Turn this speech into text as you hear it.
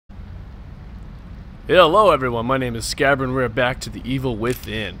Hello everyone, my name is Scabber and we're back to the evil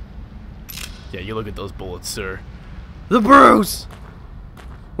within. Yeah, you look at those bullets, sir. The Bruce!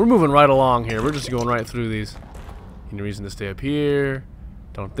 We're moving right along here. We're just going right through these. Any reason to stay up here?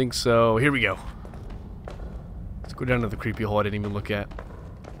 Don't think so. Here we go. Let's go down to the creepy hole I didn't even look at.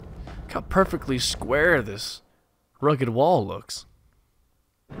 Look how perfectly square this rugged wall looks.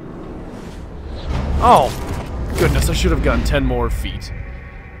 Oh, goodness, I should have gotten 10 more feet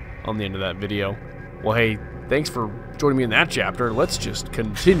on the end of that video. Well, hey, thanks for joining me in that chapter. Let's just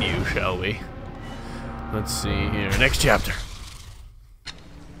continue, shall we? Let's see here. Next chapter.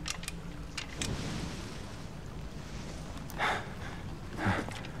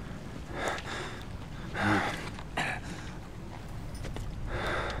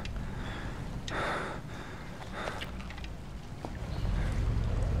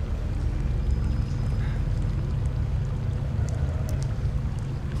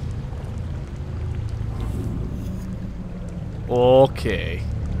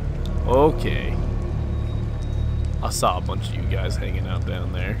 Okay. I saw a bunch of you guys hanging out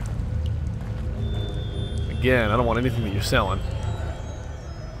down there. Again, I don't want anything that you're selling.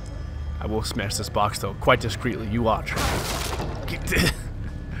 I will smash this box though, quite discreetly. You watch.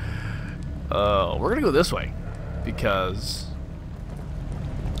 We're gonna go this way because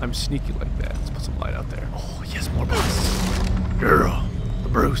I'm sneaky like that. Let's put some light out there. Oh yes, more boxes. Girl, the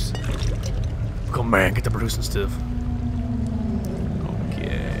Bruce. Come on, get the Bruce and stuff.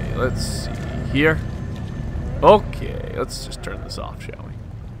 Let's see here. Okay, let's just turn this off, shall we?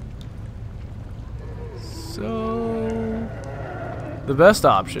 So, the best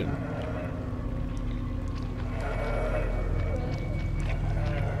option.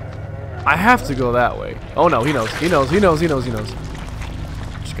 I have to go that way. Oh no, he knows.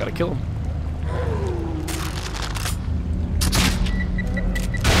 Just gotta kill him.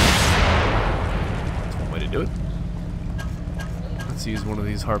 That's one way to do it. Let's use one of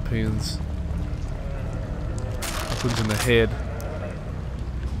these harpoons. Harpoons in the head.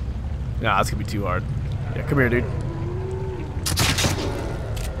 Nah, that's gonna be too hard. Yeah, come here, dude.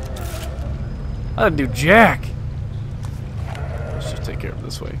 I didn't do jack. Let's just take care of it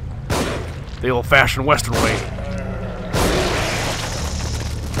this way. The old-fashioned Western way.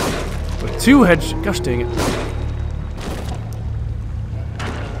 With two heads. Gosh dang it.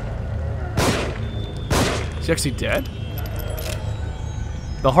 Is he actually dead?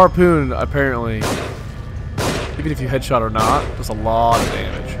 The harpoon, apparently, even if you headshot or not, does a lot of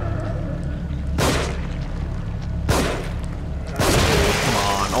damage. Come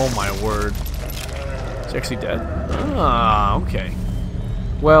on, oh my word. Is he actually dead? Ah, okay.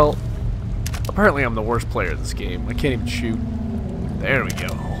 Well, apparently I'm the worst player in this game. I can't even shoot. There we go.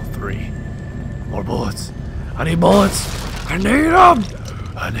 Oh, 3. More bullets. I need bullets. I need them.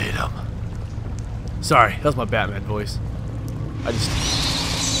 I need them. Sorry, that was my Batman voice. I just...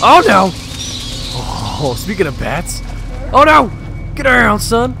 Oh no! Oh, speaking of bats. Oh no! Get around,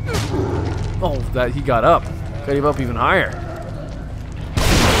 son! Oh, that he got up. Got him up even higher.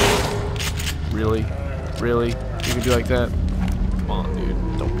 Really? Really? You can do like that? Come on, dude.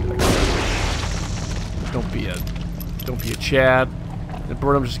 Don't be like that. Don't be a Chad. And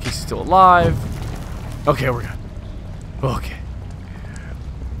burn him just in case he's still alive. Okay, we're good. Okay.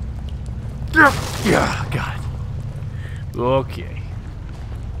 Yeah, got it. Okay.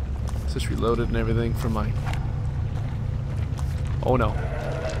 Just reloaded and everything from my... Oh no.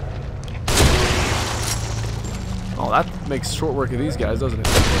 Oh, that makes short work of these guys, doesn't it?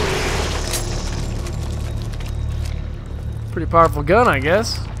 Pretty powerful gun, I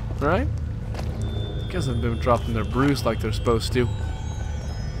guess. Right? Guess they've been dropping their Bruce like they're supposed to.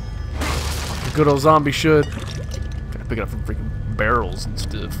 The good old zombie should. Gotta pick it up from freaking barrels and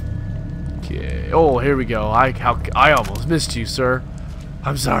stuff. Okay. Oh, here we go. I almost missed you, sir.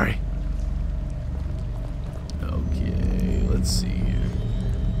 I'm sorry. Let's see here.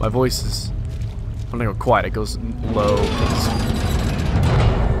 My voice is... I'm gonna go quiet. It goes low because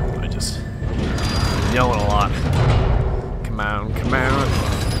I just yelling a lot. Come on, come on,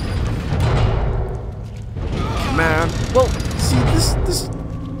 come on. Well, see this.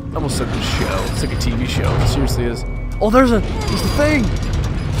 I almost said this show. It's like a TV show. It seriously is. Oh, there's the thing.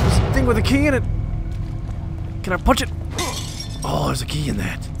 There's a thing with a key in it. Can I punch it? Oh, there's a key in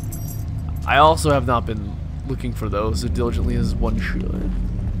that. I also have not been looking for those as diligently as one should.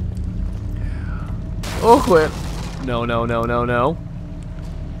 Oh, quit. No. I'm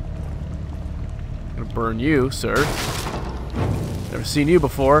gonna burn you, sir. Never seen you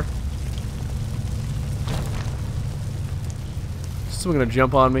before. Is someone gonna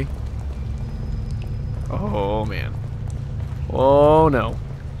jump on me? Oh, man. Oh, no.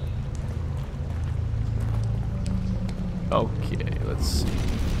 Okay, let's see.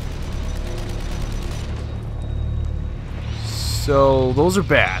 So, those are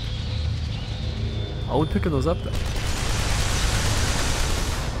bad. How are we picking those up then?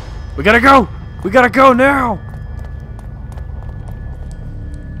 We gotta go! We gotta go now!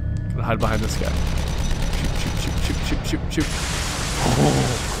 Gotta hide behind this guy. Shoot.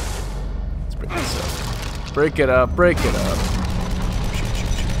 Oh. Let's break this up. Break it up, break it up.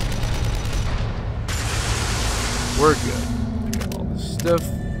 Shoot. We're good. Pick up all this stuff.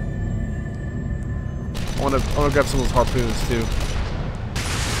 I wanna grab some of those harpoons too.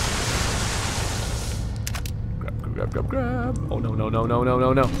 Grab. Oh no.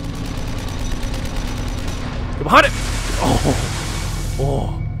 Get behind it!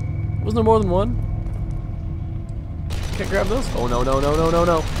 Oh. Wasn't there more than one? Can't grab those? Oh no. No.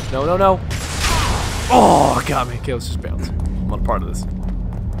 Oh, it got me. Okay, let's just bounce. I'm not a part of this. I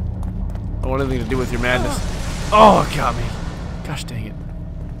don't want anything to do with your madness. Oh, it got me. Gosh dang it.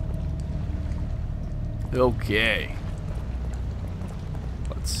 Okay.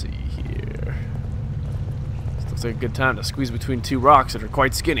 Let's see here. This looks like a good time to squeeze between two rocks that are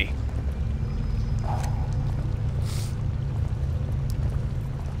quite skinny.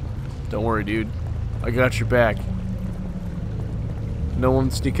 Don't worry, dude. I got your back. No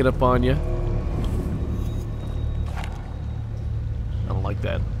one's sneaking up on you. I don't like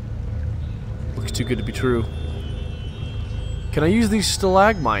that. Looks too good to be true. Can I use these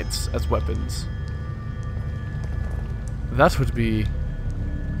stalagmites as weapons? That would be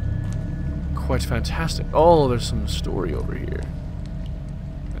quite fantastic. Oh, there's some story over here.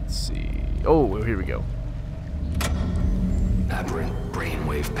 Let's see. Oh, here we go. Aberrant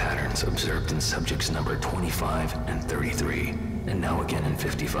brainwave patterns observed in subjects number 25 and 33, and now again in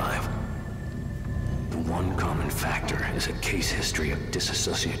 55. The one common factor is a case history of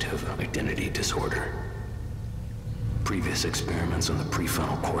dissociative identity disorder. Previous experiments on the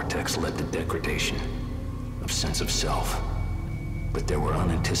prefrontal cortex led to degradation of sense of self, but there were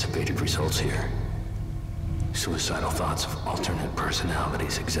unanticipated results here. Suicidal thoughts of alternate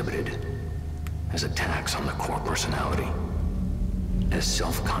personalities exhibited as attacks on the core personality. As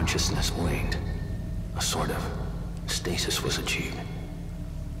self-consciousness waned, a sort of stasis was achieved.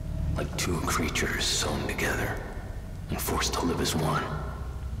 Like two creatures sewn together and forced to live as one,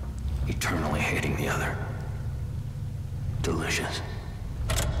 eternally hating the other. Delicious.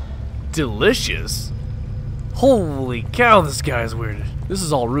 Delicious? Holy cow, this guy's weird. This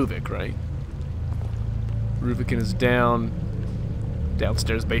is all Ruvik, right? Ruvik in his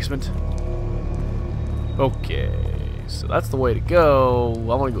downstairs basement. Okay, so that's the way to go.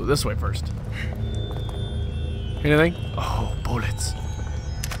 I want to go this way first. Anything? Oh, bullets.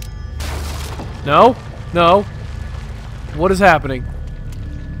 No. What is happening?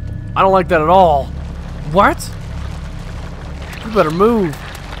 I don't like that at all. What? You better move.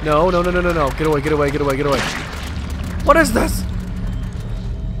 No. Get away. What is this?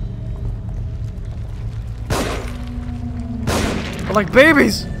 They're like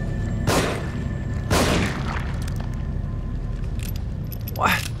babies.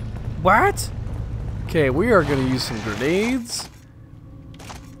 What? Okay, we are gonna use some grenades.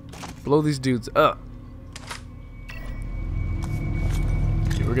 Blow these dudes up.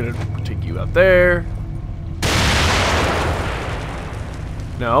 Okay, we're gonna take you out there.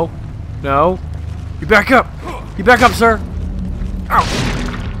 No. You back up. You back up, sir. Ow.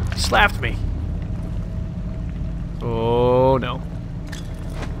 You slapped me. Oh, no.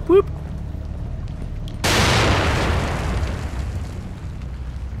 Whoop.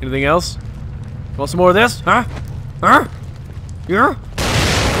 Anything else? Want some more of this? Huh? Yeah?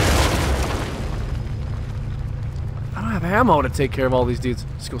 I don't have ammo to take care of all these dudes.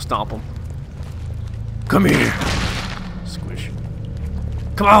 Let's go stomp them. Come here. Squish.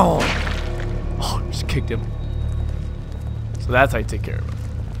 Come on. Oh, just kicked him. So that's how you take care of him.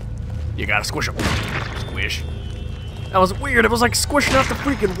 You gotta squish him. Squish. That was weird. It was like squishing out the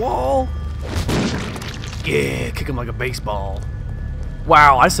freaking wall. Yeah, kick him like a baseball.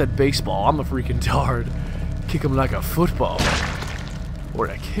 Wow, I said baseball. I'm a freaking tard. Kick him like a football. Or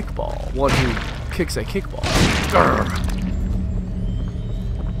a kickball. One who kicks a kickball. Grr.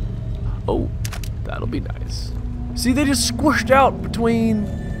 Oh, that'll be nice. See, they just squished out between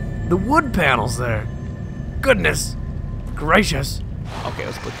the wood panels there. Goodness gracious. Okay,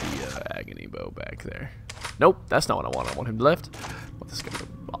 let's put the agony bow back there. Nope, that's not what I want. I want him left. I want this guy to the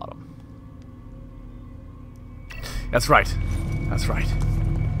bottom. That's right. That's right.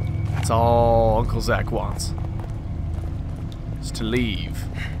 That's all Uncle Zach wants. Is to leave.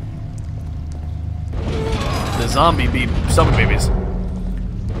 The zombie babies.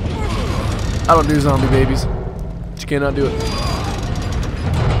 I don't do zombie babies. cannot do it.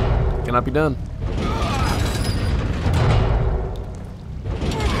 Cannot be done.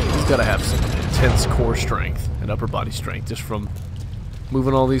 He's got to have some intense core strength and upper body strength just from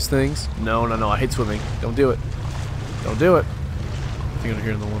moving all these things. No, no, no. I hate swimming. Don't do it. Don't do it. I think I'm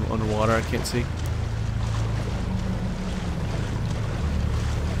here in the one underwater. I can't see.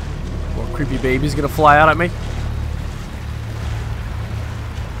 Little creepy baby's gonna fly out at me.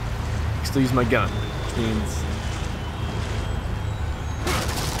 I still use my gun, which means.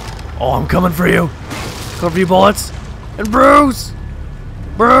 Oh, I'm coming for you. Coming for you, bullets. And Bruce!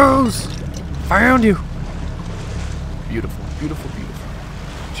 Bruce! Found you. Beautiful, beautiful, beautiful.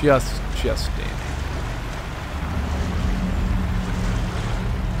 Just standing.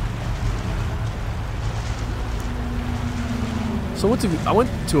 So I went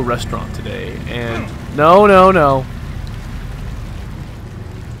to a restaurant today, and no. I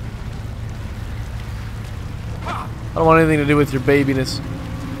don't want anything to do with your babiness.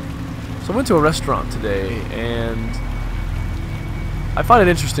 So I went to a restaurant today, and I find it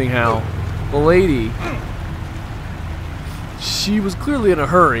interesting how the lady, she was clearly in a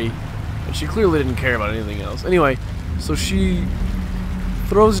hurry, and she clearly didn't care about anything else. Anyway, so she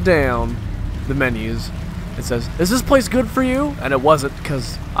throws down the menus and says, "Is this place good for you?" And it wasn't,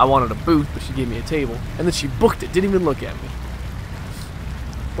 because I wanted a booth, but she gave me a table. And then she booked it, didn't even look at me.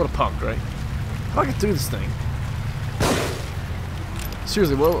 What a punk, right? How do I get through this thing?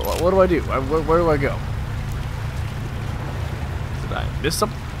 Seriously, what do I do? Where do I go? Did I miss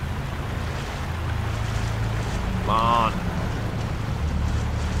something? Come on.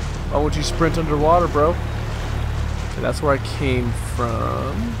 Why would you sprint underwater, bro? Okay, that's where I came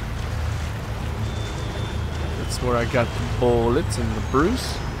from. That's where I got the bullets and the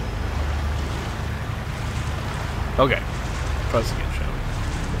Bruce. Okay. Press again, shall we?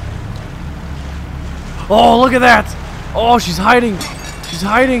 Oh, look at that! Oh, she's hiding! She's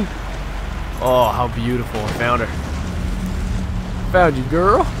hiding! Oh, how beautiful. I found her. Found you,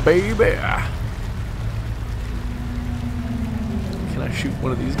 girl. Baby. Can I shoot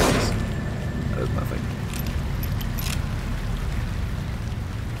one of these guys? That is nothing.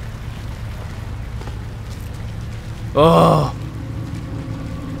 Oh!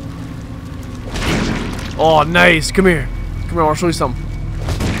 Oh, nice! Come here. Come here, I'll show you something.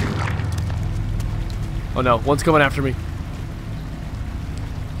 Oh no, one's coming after me.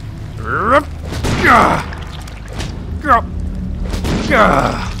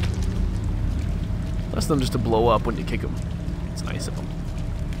 Less them just to blow up when you kick them. It's nice of them.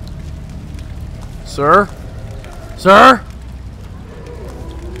 Sir? Sir?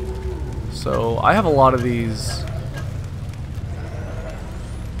 So, I have a lot of these.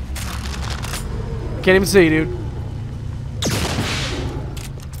 Can't even see, dude.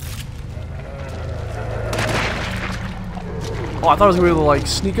 Oh, I thought I was gonna be able to like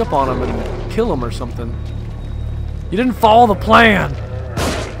sneak up on him and kill him or something. You didn't follow the plan.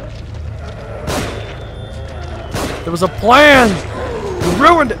 There was a plan. You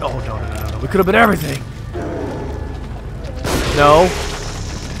ruined it. Oh no. We could have been everything. No.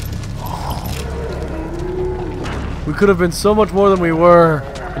 Oh. We could have been so much more than we were,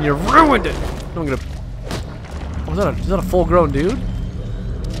 and you ruined it. I'm gonna. Oh, is that a full-grown dude?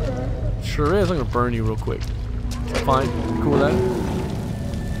 Sure is. I'm gonna burn you real quick. Fine. You cool with that?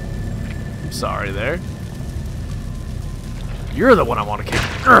 I'm sorry there. You're the one I want to kick.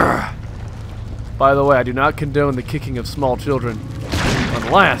 Urgh. By the way, I do not condone the kicking of small children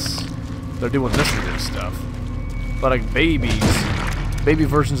unless they're doing this weird stuff. But like babies. Baby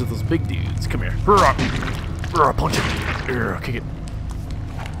versions of those big dudes. Come here. Urgh. Punch it. Urgh. Kick it.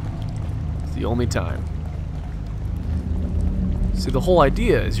 It's the only time. See, the whole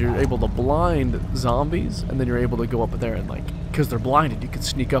idea is you're able to blind zombies, and then you're able to go up there and, like, because they're blinded, you can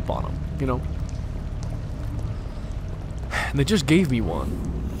sneak up on them, you know? And they just gave me one.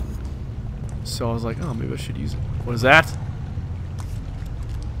 So I was like, oh, maybe I should use it. What is that?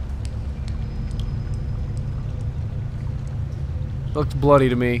 Looked bloody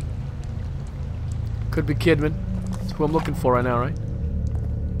to me. Could be Kidman. That's who I'm looking for right now, right?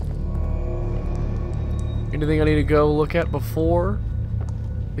 Anything I need to go look at before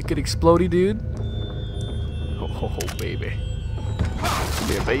it get explodey, dude? Oh, baby.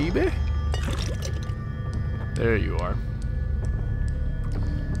 Be a baby. There you are.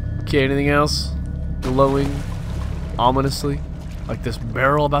 Okay, anything else? Glowing ominously? Like this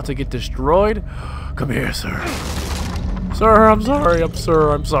barrel about to get destroyed? Come here, sir. Sir, I'm sorry. I'm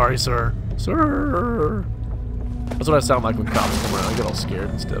sorry, sir. Sir. That's what I sound like when cops come around. I get all scared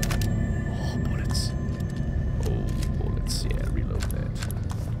and stuff. Oh, bullets. Oh, bullets. Yeah, reload that.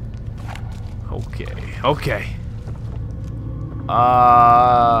 Okay. Okay.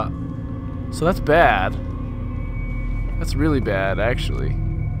 So that's bad. That's really bad, actually.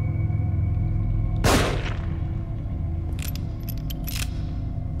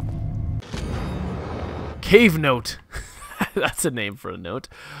 Cave note. That's a name for a note.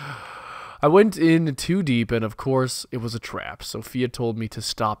 I went in too deep, and of course, it was a trap. Sophia told me to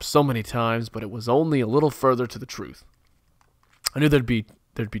stop so many times, but it was only a little further to the truth. I knew there'd be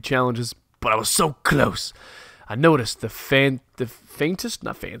challenges, but I was so close. I noticed the faintest,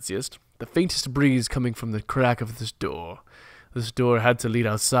 not fanciest, the faintest breeze coming from the crack of this door. This door had to lead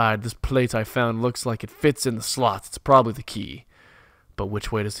outside. This plate I found looks like it fits in the slots. It's probably the key. But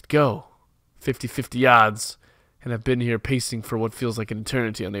which way does it go? 50-50 odds. And I've been here pacing for what feels like an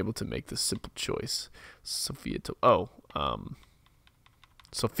eternity, unable to make this simple choice. Sophia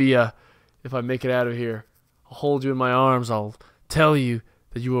Sophia, if I make it out of here, I'll hold you in my arms. I'll tell you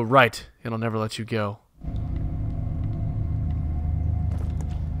that you were right, and I'll never let you go.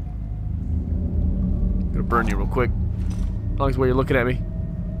 I'm gonna burn you real quick. As long as where you're looking at me.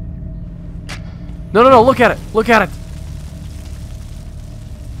 No, look at it! Look at it!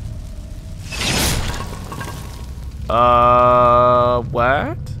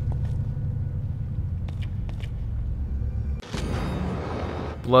 What?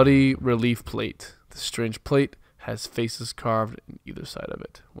 Bloody relief plate. The strange plate has faces carved on either side of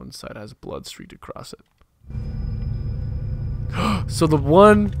it. One side has blood streaked across it. So the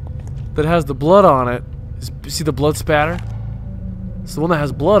one that has the blood on it is, see the blood spatter? So the one that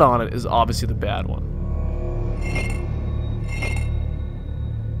has blood on it is obviously the bad one.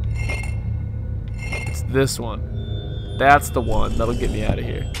 It's this one. That's the one that'll get me out of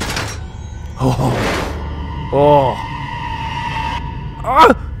here. Oh.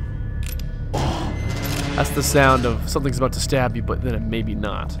 Ah! Oh. That's the sound of something's about to stab you, but then it maybe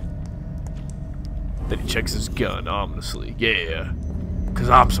not. Then he checks his gun ominously. Yeah. Because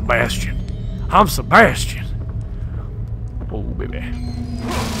I'm Sebastian. I'm Sebastian. Oh, baby.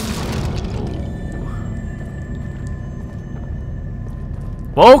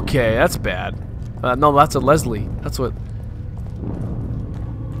 Oh. Okay, that's bad. No, that's a Leslie. That's what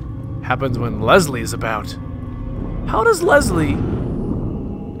happens when Leslie is about. How does Leslie...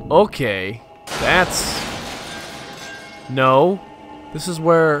 Okay. That's... No. This is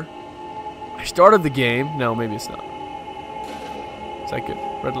where I started the game. No, maybe it's not. Is that good?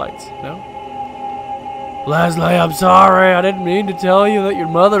 Red lights. No? Leslie, I'm sorry. I didn't mean to tell you that your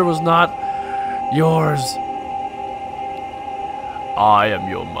mother was not yours. I am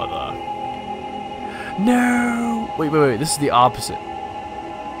your mother. No! Wait. This is the opposite.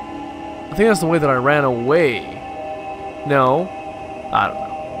 I think that's the way that I ran away. No. I don't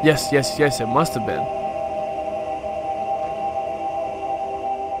know. Yes, it must have been.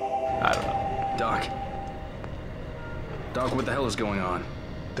 I don't know. Doc, what the hell is going on?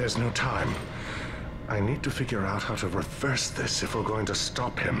 There's no time. I need to figure out how to reverse this if we're going to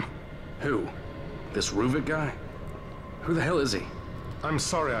stop him. Who? This Ruvik guy? Who the hell is he? I'm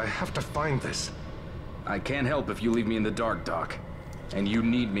sorry, I have to find this. I can't help if you leave me in the dark, Doc. And you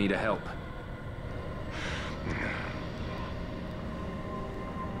need me to help.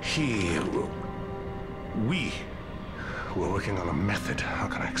 We were working on a method. How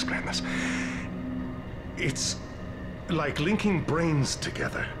can I explain this? It's like linking brains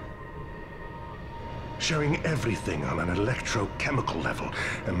together. Showing everything on an electrochemical level.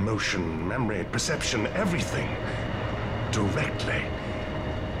 Emotion, memory, perception, everything. Directly.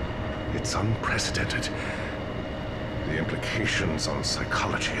 It's unprecedented. The implications on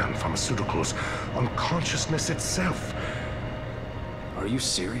psychology, on pharmaceuticals, on consciousness itself. Are you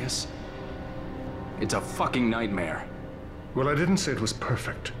serious? It's a fucking nightmare. Well, I didn't say it was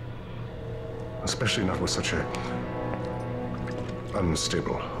perfect. Especially not with such a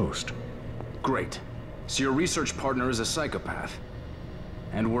unstable host. Great. So your research partner is a psychopath.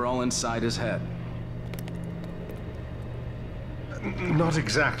 And we're all inside his head. Not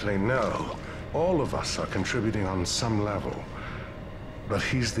exactly, no. All of us are contributing on some level. But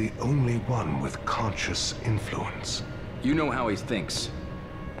he's the only one with conscious influence. You know how he thinks.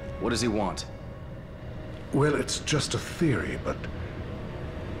 What does he want? Well, it's just a theory, but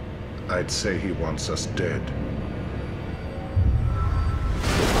I'd say he wants us dead.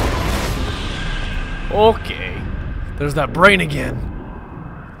 Okay. There's that brain again.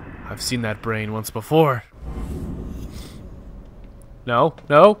 I've seen that brain once before. No.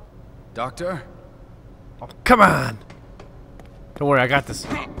 Doctor? Oh, come on. Don't worry, I got this.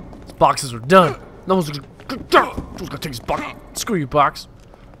 These boxes are done. No one's gonna take this box. Screw you, box.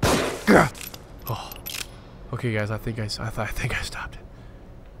 Oh. Okay, guys, I think I stopped it.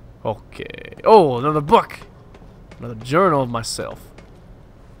 Okay. Oh, another book. Another journal of myself.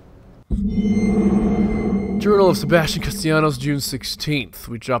 Journal of Sebastian Castellanos, June 16th.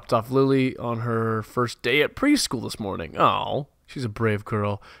 We dropped off Lily on her first day at preschool this morning. Oh, she's a brave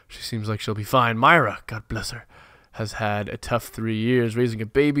girl. She seems like she'll be fine. Myra, God bless her, has had a tough 3 years. Raising a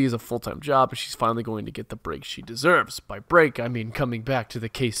baby is a full-time job, and she's finally going to get the break she deserves. By break, I mean coming back to the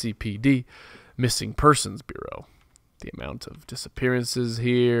KCPD, Missing Persons Bureau. The amount of disappearances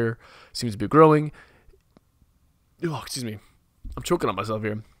here seems to be growing. Oh, excuse me. I'm choking on myself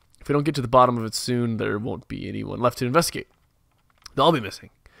here. If we don't get to the bottom of it soon, there won't be anyone left to investigate. They'll all be missing.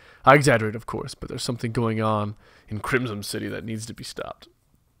 I exaggerate, of course, but there's something going on in Crimson City that needs to be stopped.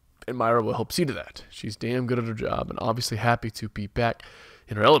 And Myra will help see to that. She's damn good at her job and obviously happy to be back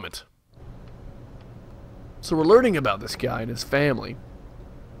in her element. So we're learning about this guy and his family.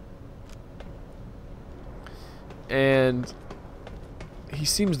 And he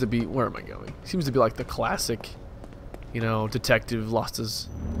seems to be... Where am I going? He seems to be like the classic, you know, detective lost his...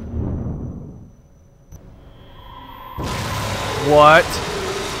 What?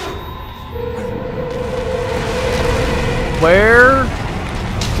 Where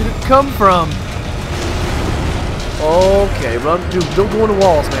did it come from? Okay, run. Dude, don't go into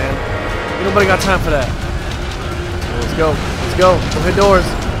walls, man. Ain't nobody got time for that. Let's go. Let's go. Go hit doors.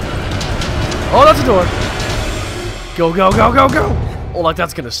 Oh, that's a door. Go, go, go, go, go. Oh, like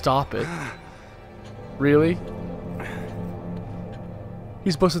that's gonna stop it. Really?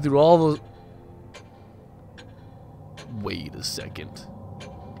 He's busted through all those... Wait a second.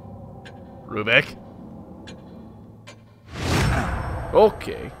 Rubik?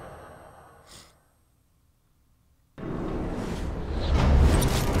 Okay.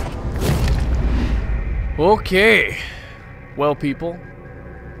 Okay. Well, people,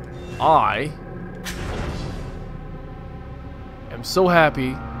 I am so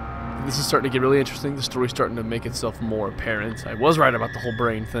happy that this is starting to get really interesting. The story's starting to make itself more apparent. I was right about the whole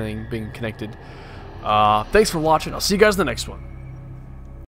brain thing being connected. Thanks for watching. I'll see you guys in the next one.